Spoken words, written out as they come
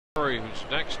Who's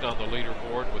next on the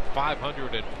leaderboard with 504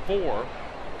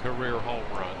 career home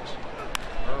runs.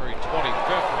 Murray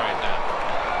 25th right now.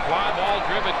 Fly ball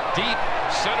driven deep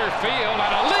center field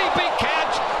and a leaping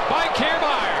catch by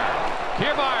Kiermaier.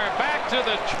 Kiermaier back to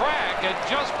the track, and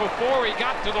just before he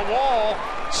got to the wall,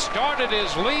 started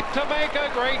his leap to make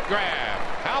a great grab.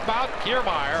 How about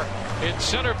Kiermaier in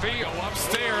center field?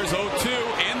 Upstairs,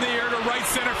 0-2 in the air to right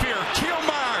center field.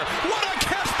 Kiermaier, what a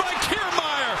catch by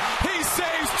Kiermaier! He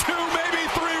saves 2, maybe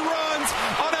 3 runs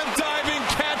on a diving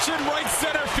catch in right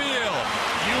center field.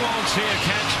 You won't see a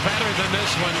catch better than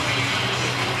this one.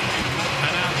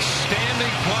 An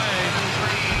outstanding play.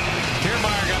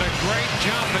 Kiermaier got a great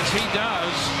jump as he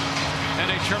does, and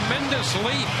a tremendous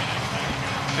leap,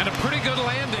 and a pretty good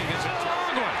landing. It's a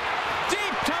long one,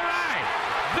 deep to right.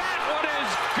 That one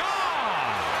is gone.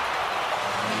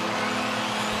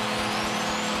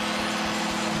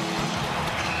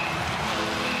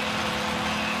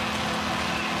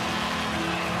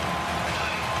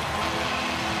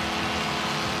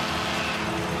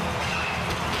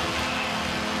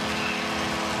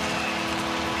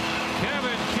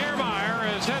 Kiermaier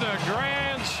has hit a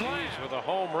grand slam with a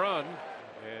home run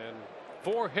and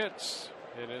 4 hits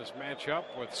in his matchup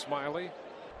with Smiley.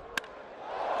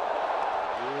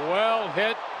 Well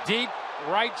hit deep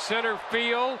right center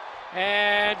field,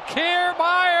 and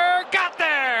Kiermaier got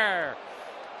there.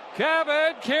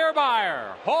 Kevin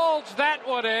Kiermaier holds that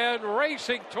one in,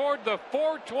 racing toward the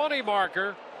 420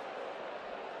 marker.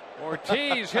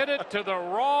 Ortiz hit it to the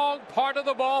wrong part of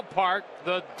the ballpark,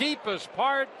 the deepest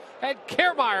part, and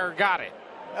Kiermaier got it.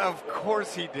 Of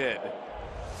course he did.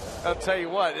 I'll tell you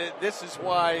what, this is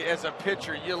why, as a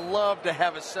pitcher, you love to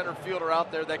have a center fielder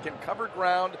out there that can cover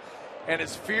ground and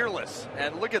is fearless.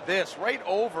 And look at this, right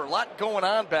over, a lot going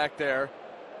on back there,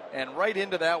 and right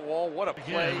into that wall. What a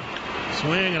play.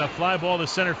 Swing and a fly ball to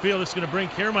center field. This is going to bring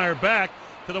Kiermaier back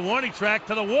to the warning track,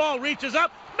 to the wall, reaches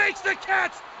up, makes the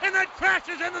catch, and then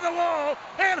crashes into the wall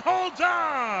and holds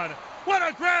on. What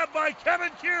a grab by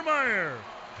Kevin Kiermaier.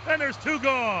 And there's 2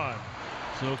 gone.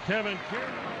 So Kevin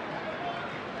Kiermaier.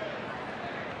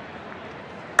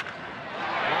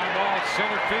 Fly ball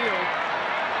center field.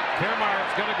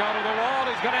 Kiermaier's going to go to the wall.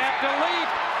 He's going to have to leap.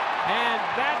 And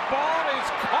that ball is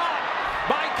caught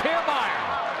by Kiermaier.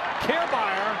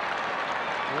 Kiermaier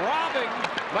robbing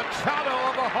Machado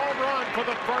of a home run for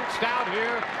the first out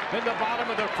here in the bottom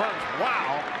of the first.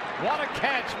 Wow. What a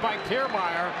catch by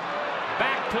Kiermaier.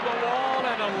 Back to the wall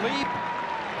and a leap.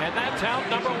 And that's out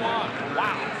number 1.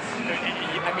 Wow.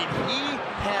 I mean, he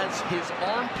has his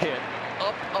armpit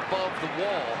up above the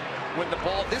wall when the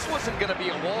ball, this wasn't going to be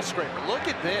a wall scraper. Look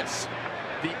at this.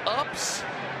 The ups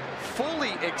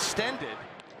fully extended.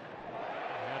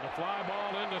 And a fly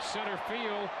ball into center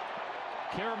field.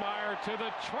 Kiermaier to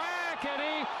the track, and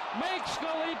he makes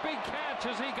the leaping catch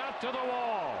as he got to the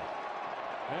wall.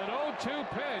 An 0-2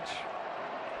 pitch.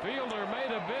 Fielder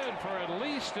made a bid for at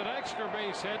least an extra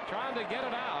base hit, trying to get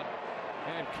it out,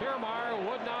 and Kiermaier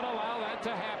would not allow that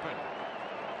to happen.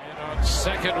 And on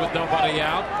second with nobody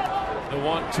out, the 1-2.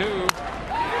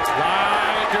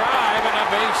 Line drive and a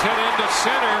base hit into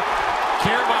center.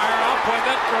 Kiermaier up with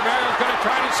it. Romero's going to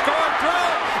try to score and throw.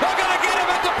 They're going to get him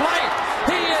at the plate.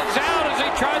 He is out as he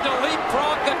tried to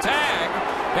leapfrog the tag,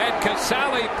 and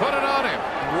Casale put it on him.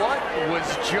 What was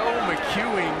Joe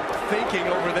McEwing thinking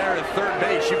over there at third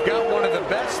base? You've got one of the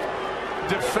best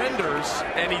defenders,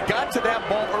 and he got to that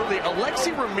ball early.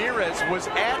 Alexi Ramirez was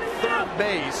at third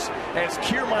base as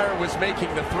Kiermaier was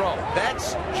making the throw.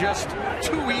 That's just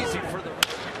too easy for the...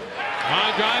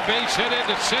 Line drive, base hit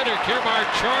into center. Kiermaier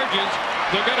charges.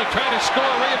 They're going to try to score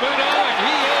Realmuto, and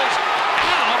he is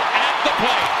out at the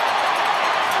plate.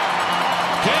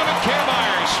 Kevin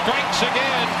Kiermaier strikes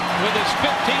again with his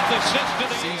 15th assist of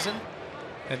the season,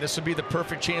 and this would be the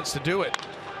perfect chance to do it.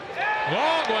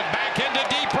 Long one back into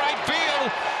deep right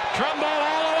field. Trumbo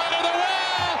all the way to the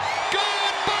wall.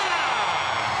 Goodbye.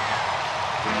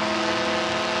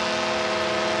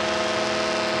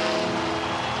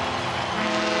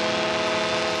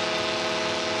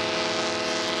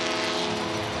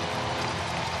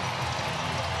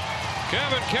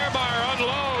 Kevin Kiermaier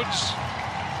unloads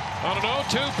on an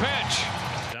 0-2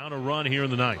 pitch. Down a run here in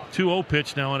the ninth. 2-0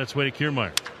 pitch now on its way to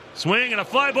Kiermaier. Swing and a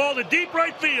fly ball to deep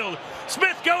right field.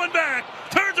 Smith going back,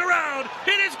 turns around,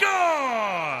 it is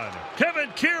gone! Kevin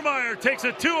Kiermaier takes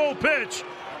a 2-0 pitch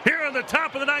here on the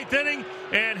top of the 9th inning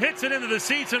and hits it into the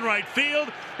seats in right field,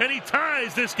 and he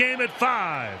ties this game at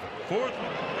 5. Fourth.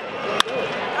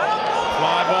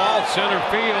 Fly ball, center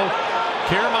field.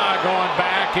 Kiermaier going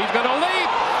back, he's going to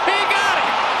leap. He got it!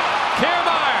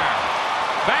 Kiermaier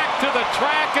back to the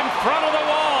track in front of the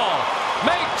wall.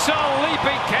 Makes a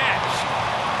leaping catch.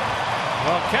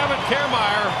 Well, Kevin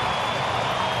Kiermaier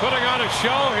putting on a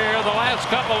show here the last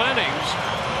couple innings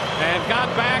and got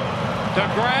back to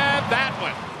grab that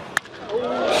one.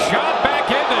 Shot back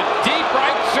into deep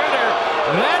right center.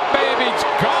 That baby's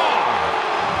gone.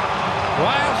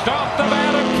 Blast off the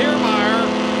bat of Kiermaier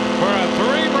for a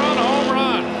 3-run home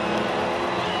run.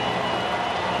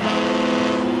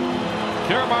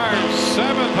 Kiermaier's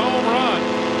 7th home run.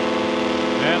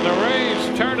 And the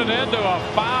Rays turn it into a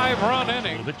 5-run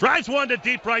inning. It drives one to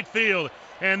deep right field,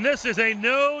 and this is a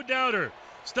no-doubter.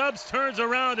 Stubbs turns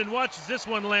around and watches this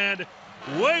one land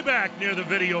way back near the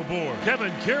video board.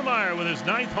 Kevin Kiermaier with his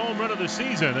 9th home run of the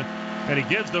season, and he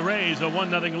gives the Rays a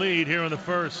 1-0 lead here in the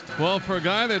first. Well, for a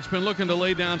guy that's been looking to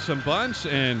lay down some bunts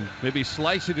and maybe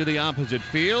slice it to the opposite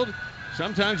field,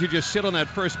 sometimes you just sit on that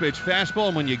first pitch fastball,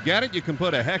 and when you get it, you can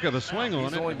put a heck of a swing on it.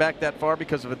 He's only back that far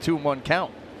because of a 2-1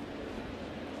 count.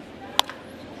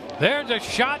 There's a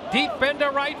shot deep into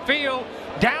right field.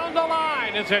 Down the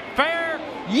line. Is it fair?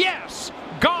 Yes.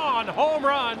 Gone. Home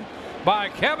run by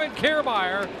Kevin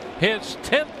Kiermaier. His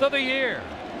 10th of the year.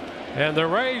 And the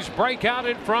Rays break out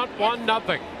in front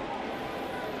 1-0.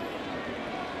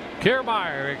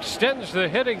 Kiermaier extends the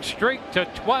hitting streak to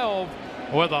 12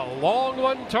 with a long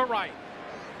one to right.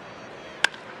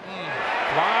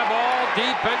 Fly ball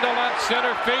deep into left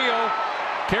center field.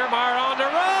 Kiermaier on the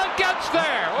run. Gets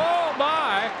there. Oh,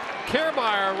 my.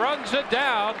 Kiermaier runs it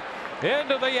down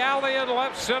into the alley in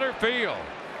left center field.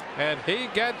 And he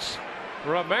gets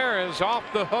Ramirez off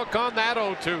the hook on that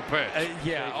 0-2 pitch.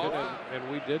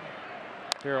 And we did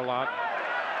hear a lot.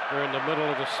 We're in the middle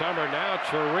of the summer now.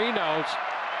 Chirinos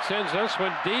sends this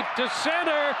one deep to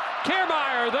center.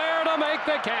 Kiermaier there to make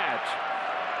the catch.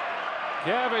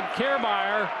 Kevin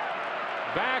Kiermaier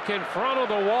back in front of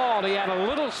the wall. He had a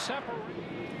little separation.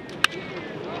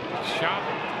 Shot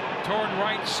toward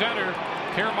right center.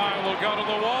 Kiermaier will go to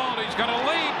the wall. He's going to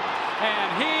leap, and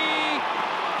he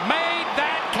made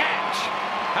that catch.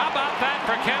 How about that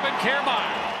for Kevin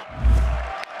Kiermaier?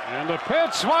 And the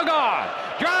pitch swung on.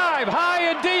 Drive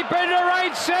high and deep into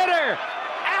right center.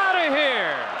 Out of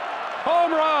here.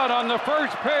 Home run on the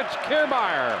first pitch.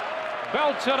 Kiermaier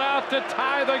belts it out to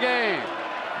tie the game.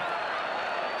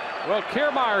 Well,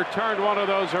 Kiermaier turned one of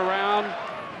those around.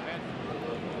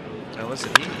 Now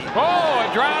listen, a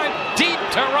drive deep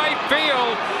to right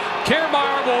field.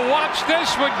 Kiermaier will watch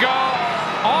this one go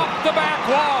off the back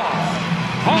wall.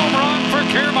 Home run for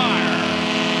Kiermaier.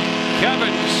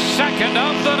 Kevin's 2nd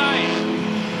of the night.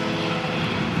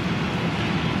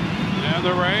 And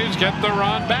the Rays get the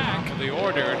run back. The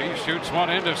order, and he shoots one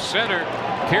into center.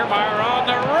 Kiermaier on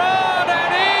the run,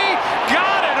 and he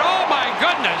got it. Oh my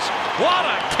goodness! What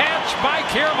a catch by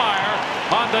Kiermaier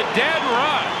on the dead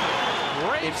run.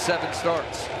 in 7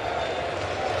 starts.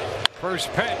 First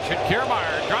pitch, and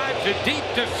Kiermaier drives it deep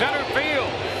to center field.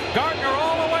 Gardner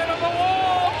all the way to the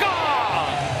wall.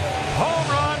 Gone! Home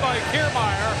run by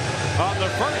Kiermaier on the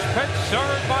first pitch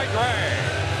served by Gray.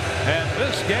 And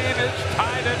this game is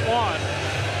tied at 1.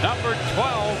 Number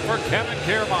 12 for Kevin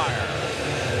Kiermaier.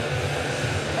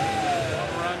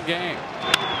 One-run game.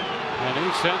 And he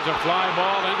sends a fly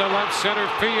ball into left center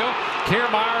field.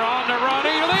 Kiermaier on the run.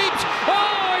 He leaps.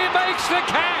 Oh, he makes the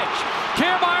catch.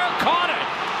 Kiermaier caught it.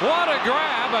 What a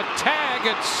grab. A tag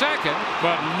at second.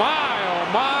 But my, oh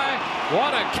my,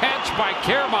 what a catch by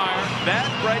Kiermaier. That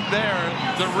right there,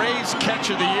 the Rays catch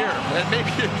of the year. And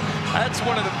maybe that's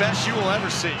one of the best you will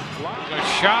ever see. A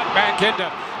shot back into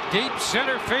deep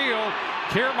center field.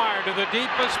 Kiermaier to the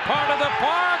deepest part of the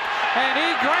park. And he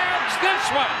grabs this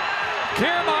one.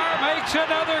 Kiermaier makes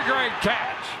another great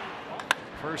catch.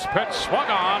 First pitch swung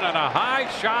on and a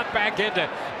high shot back into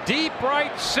deep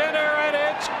right center, and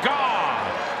it's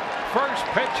gone. First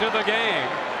pitch of the game.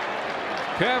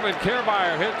 Kevin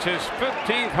Kiermaier hits his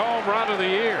 15th home run of the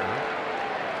year.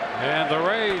 And the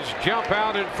Rays jump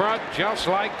out in front just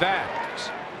like that.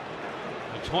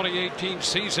 The 2018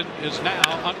 season is now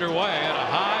underway, and a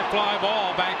high fly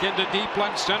ball back into deep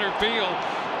left center field.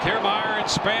 Kiermaier and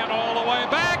Span all the way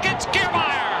back. It's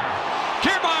Kiermaier!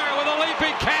 Kiermaier with a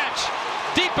leaping catch.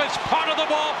 Deepest part of the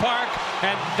ballpark.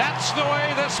 And that's the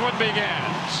way this one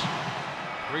begins.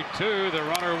 3-2. The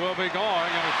runner will be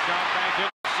going. And a shot back in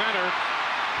center.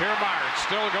 Kiermaier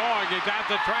still going. He's at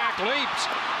the track. Leaps.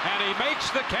 And he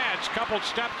makes the catch. Couple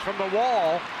steps from the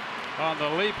wall on the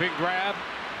leaping grab.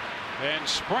 And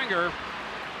Springer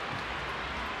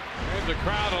gave the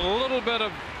crowd a little bit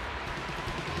of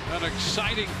an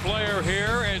exciting flair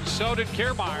here, and so did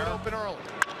Kiermaier. Open early,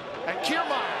 and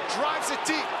Kiermaier drives it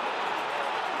deep.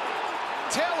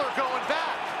 Taylor going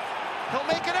back. He'll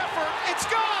make an effort. It's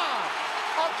gone.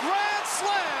 A grand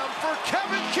slam for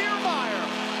Kevin Kiermaier.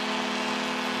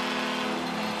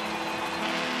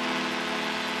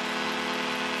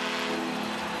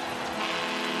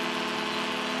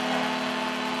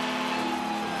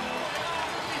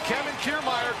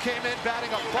 Kiermaier came in batting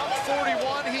a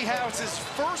 .141. He has his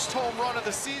first home run of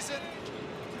the season.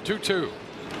 2-2.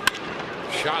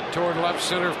 Shot toward left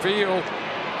center field.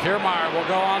 Kiermaier will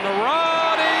go on the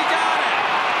run. He got it.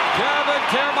 Kevin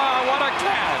Kiermaier, what a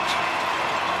catch.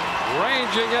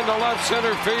 Ranging into left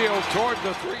center field toward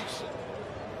the 3.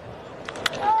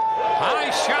 High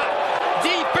shot.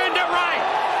 Deep into right.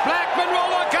 Blackman will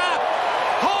look up.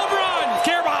 Home run,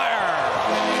 Kiermaier.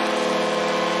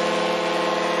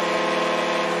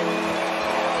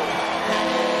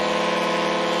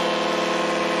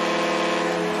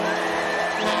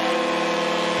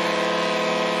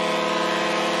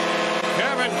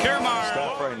 Kevin Kiermaier.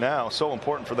 Stuff right now, so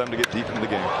important for them to get deep into the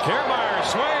game. Kiermaier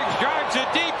swings, drives it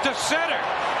deep to center.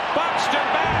 Buxton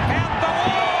back at the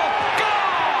wall.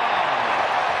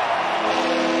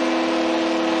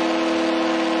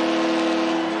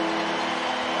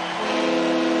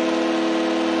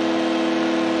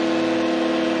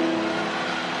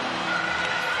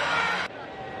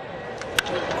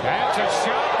 That's a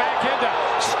shot back into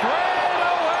straight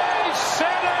away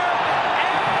center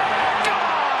and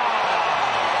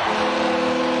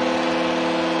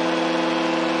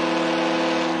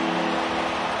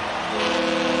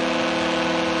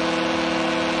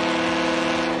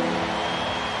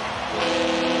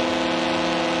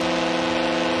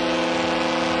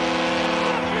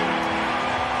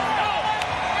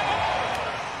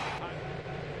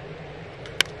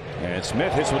And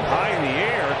Smith hits one high in the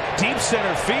air, deep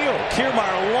center field.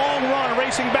 Kiermaier, long run,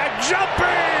 racing back,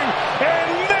 jumping,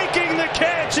 and making the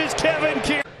catch is Kevin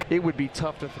Kiermaier. It would be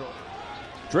tough to throw.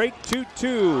 Drake 2-2.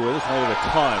 This one with a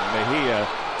ton. Mejia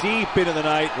deep into the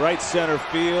night, right center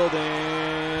field,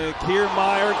 and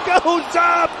Kiermaier goes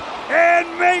up and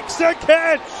makes a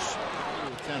catch.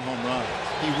 10 home runs.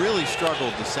 He really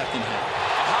struggled the second half.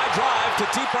 High drive to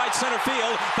deep right center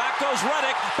field. Back goes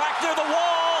Reddick. Back near the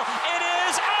wall. It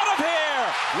is out of here.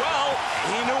 Well,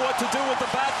 he knew what to do with the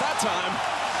bat that time.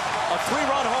 A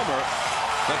 3-run homer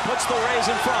that puts the Rays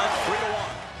in front, 3-1.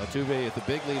 Altuve at the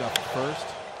big lead off the first.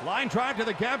 Line drive to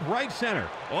the gap, right center.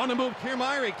 On the move,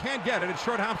 Kiermaier, he can't get it. It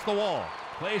short hops the wall.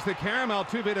 Plays the carom.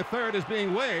 Altuve to third is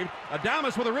being waved.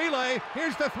 Adames with a relay.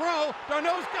 Here's the throw.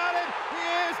 Darno's got it. He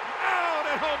is out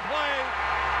at home plate.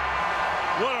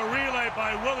 What a relay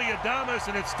by Willie Adames,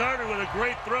 and it started with a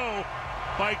great throw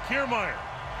by Kiermaier.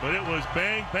 But it was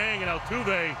bang, bang, and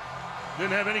Altuve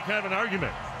didn't have any kind of an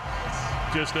argument.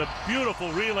 Just a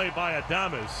beautiful relay by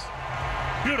Adames.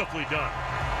 Beautifully done.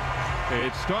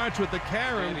 It starts with the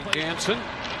carom. Jansen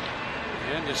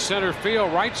into center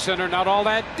field, right center, not all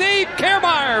that deep.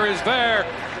 Kiermaier is there.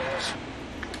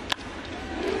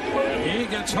 He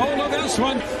gets hold of this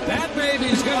one. That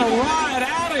baby's going to ride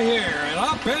out of here and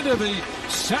up into the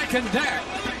second deck.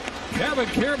 Kevin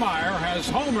Kiermaier has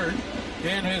homered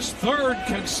in his 3rd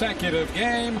consecutive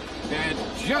game, and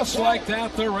just like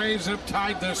that, the Rays have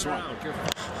tied this one.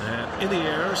 And in the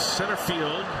air, center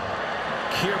field.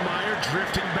 Kiermaier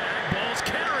drifting back, ball's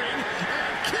carrying,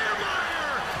 and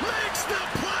Kiermaier makes the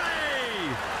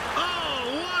play!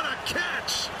 Oh, what a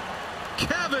catch!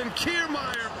 Kevin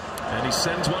Kiermaier. And he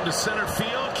sends one to center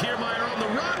field. Kiermaier on the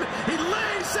run. He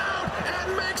lays out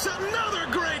and makes another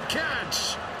great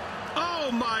catch.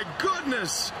 Oh, my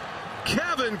goodness.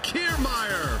 Kevin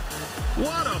Kiermaier.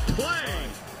 What a play.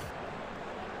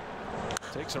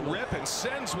 Takes a rip and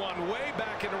sends one way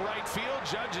back into right field.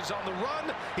 Judge is on the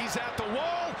run. He's at the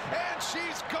wall, and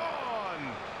she's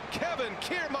gone. Kevin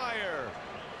Kiermaier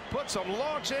put some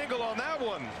launch angle on that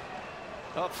one.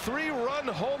 A 3-run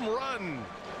home run.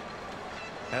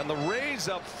 And the Rays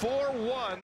up 4-1.